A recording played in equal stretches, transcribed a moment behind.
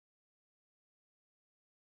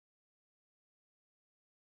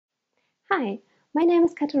Hi, my name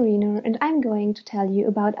is Katharina and I'm going to tell you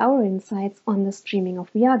about our insights on the streaming of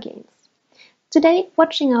VR games. Today,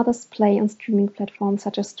 watching others play on streaming platforms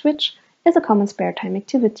such as Twitch is a common spare time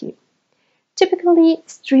activity. Typically,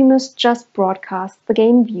 streamers just broadcast the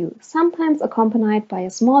game view, sometimes accompanied by a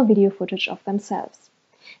small video footage of themselves.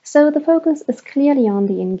 So the focus is clearly on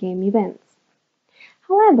the in-game events.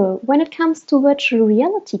 However, when it comes to virtual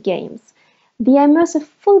reality games, the immersive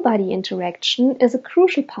full-body interaction is a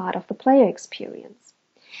crucial part of the player experience.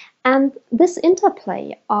 And this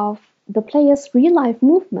interplay of the player's real-life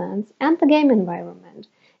movements and the game environment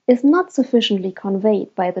is not sufficiently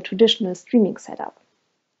conveyed by the traditional streaming setup.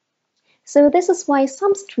 So this is why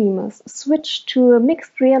some streamers switch to a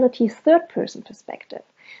mixed reality third-person perspective.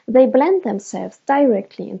 They blend themselves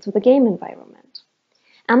directly into the game environment.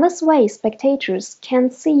 And this way, spectators can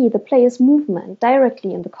see the player's movement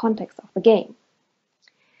directly in the context of the game.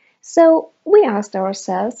 So we asked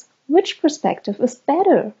ourselves, which perspective is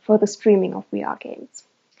better for the streaming of VR games?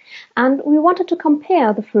 And we wanted to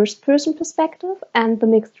compare the first-person perspective and the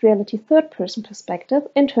mixed reality third-person perspective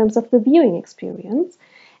in terms of the viewing experience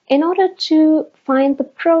in order to find the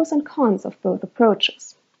pros and cons of both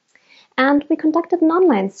approaches. And we conducted an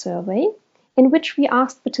online survey in which we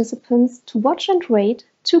asked participants to watch and rate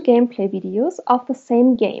 2 gameplay videos of the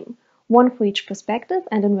same game, one for each perspective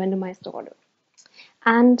and in randomized order.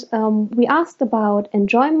 And we asked about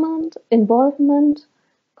enjoyment, involvement,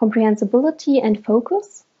 comprehensibility, and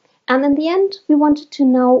focus. And in the end, we wanted to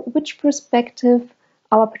know which perspective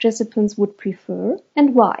our participants would prefer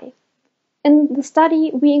and why. In the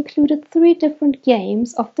study, we included 3 different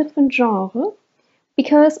games of different genre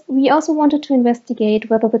because we also wanted to investigate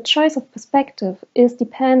whether the choice of perspective is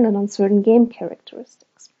dependent on certain game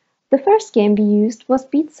characteristics. The first game we used was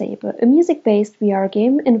Beat Saber, a music-based VR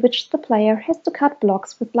game in which the player has to cut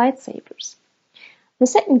blocks with lightsabers. The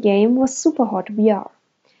second game was Superhot VR.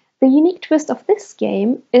 The unique twist of this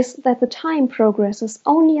game is that the time progresses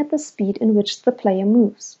only at the speed in which the player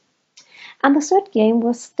moves. And the third game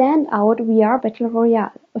was Stand Out VR Battle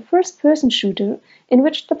Royale, a first-person shooter in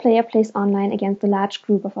which the player plays online against a large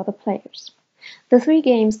group of other players. The 3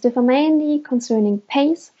 games differ mainly concerning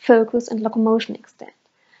pace, focus, and locomotion extent.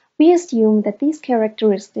 We assume that these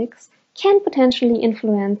characteristics can potentially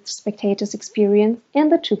influence the spectator's experience in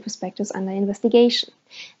the 2 perspectives under investigation.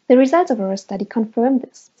 The results of our study confirm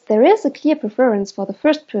this. There is a clear preference for the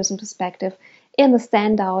first-person perspective in the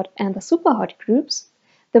Standout and the Superhot groups.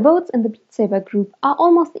 The votes in the Beat Saber group are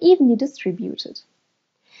almost evenly distributed.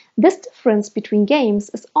 This difference between games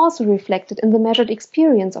is also reflected in the measured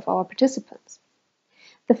experience of our participants.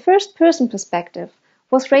 The first-person perspective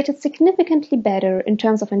was rated significantly better in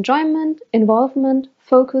terms of enjoyment, involvement,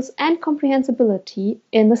 focus, and comprehensibility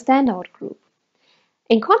in the Standout group.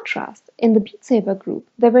 In contrast, in the Beat Saber group,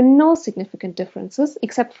 there were no significant differences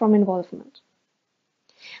except from involvement.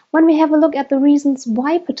 When we have a look at the reasons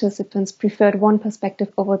why participants preferred one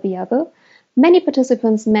perspective over the other, many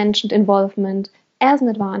participants mentioned involvement as an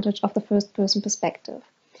advantage of the first-person perspective.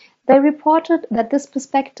 They reported that this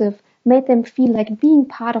perspective made them feel like being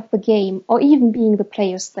part of the game or even being the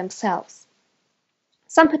players themselves.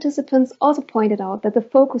 Some participants also pointed out that the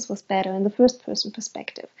focus was better in the first-person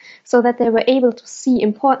perspective, so that they were able to see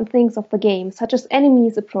important things of the game, such as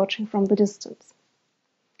enemies approaching from the distance.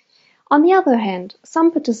 On the other hand,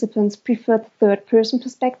 some participants preferred the third-person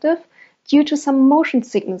perspective due to some motion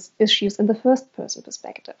sickness issues in the first-person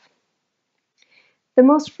perspective. The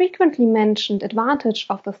most frequently mentioned advantage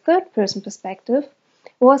of the third-person perspective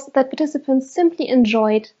was that participants simply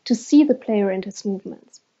enjoyed to see the player and his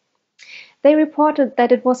movements. They reported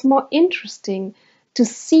that it was more interesting to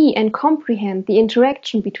see and comprehend the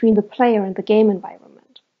interaction between the player and the game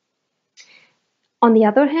environment. On the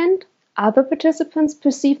other hand, other participants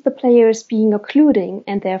perceived the player as being occluding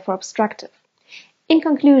and therefore obstructive. In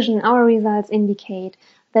conclusion, our results indicate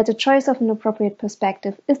that the choice of an appropriate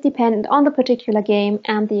perspective is dependent on the particular game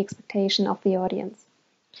and the expectation of the audience.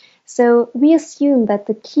 So we assume that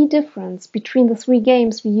the key difference between the 3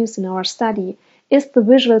 games we used in our study is the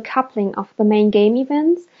visual coupling of the main game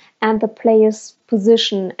events and the player's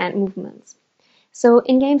position and movements. So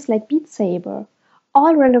in games like Beat Saber,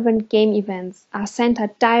 all relevant game events are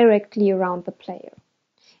centered directly around the player.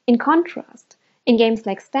 In contrast, in games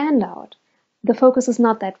like Standout, the focus is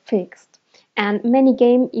not that fixed, and many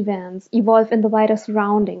game events evolve in the wider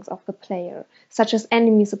surroundings of the player, such as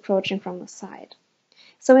enemies approaching from the side.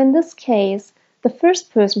 So in this case, the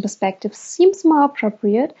first-person perspective seems more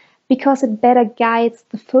appropriate because it better guides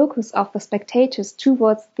the focus of the spectators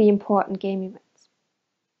towards the important game events.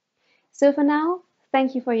 So for now,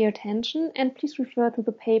 thank you for your attention, and please refer to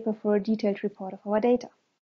the paper for a detailed report of our data.